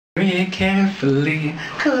Very carefully,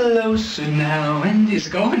 closer now, and he's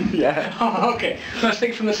going? Yeah. Oh, okay. Let's take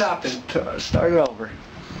it from the top then. Start over.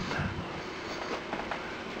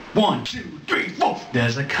 1, 2, 3, 4.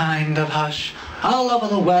 There's a kind of hush all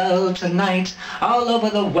over the world tonight. All over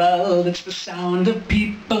the world, it's the sound of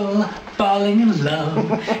people falling in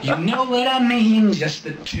love. You know what I mean, just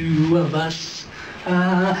the two of us.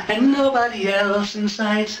 And nobody else in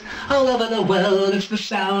sight. All over the world, it's the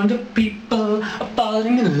sound of people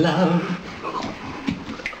falling in love.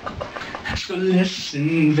 So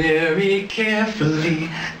listen very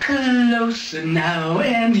carefully, closer now,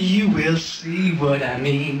 and you will see what I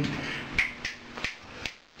mean.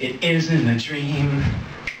 It isn't a dream.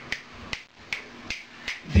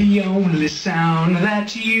 The only sound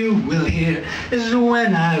that you will hear is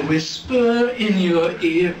when I whisper in your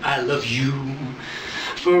ear, I love you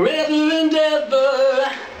forever and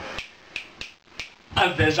ever.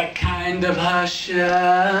 There's a kind of hush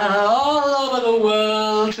all over the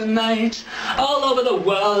world tonight. All over the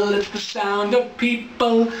world, it's the sound of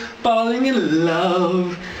people falling in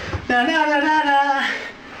love. Da da da da da.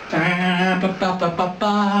 Ba ba ba ba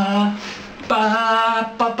ba.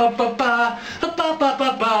 Ba ba ba ba ba. Ba ba ba ba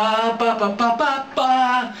ba ba ba ba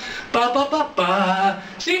ba. Ba ba ba ba.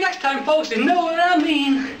 See you next time, folks. You know what I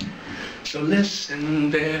mean. So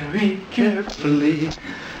listen very carefully.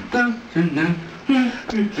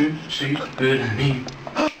 See what I mean.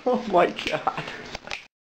 Oh my God.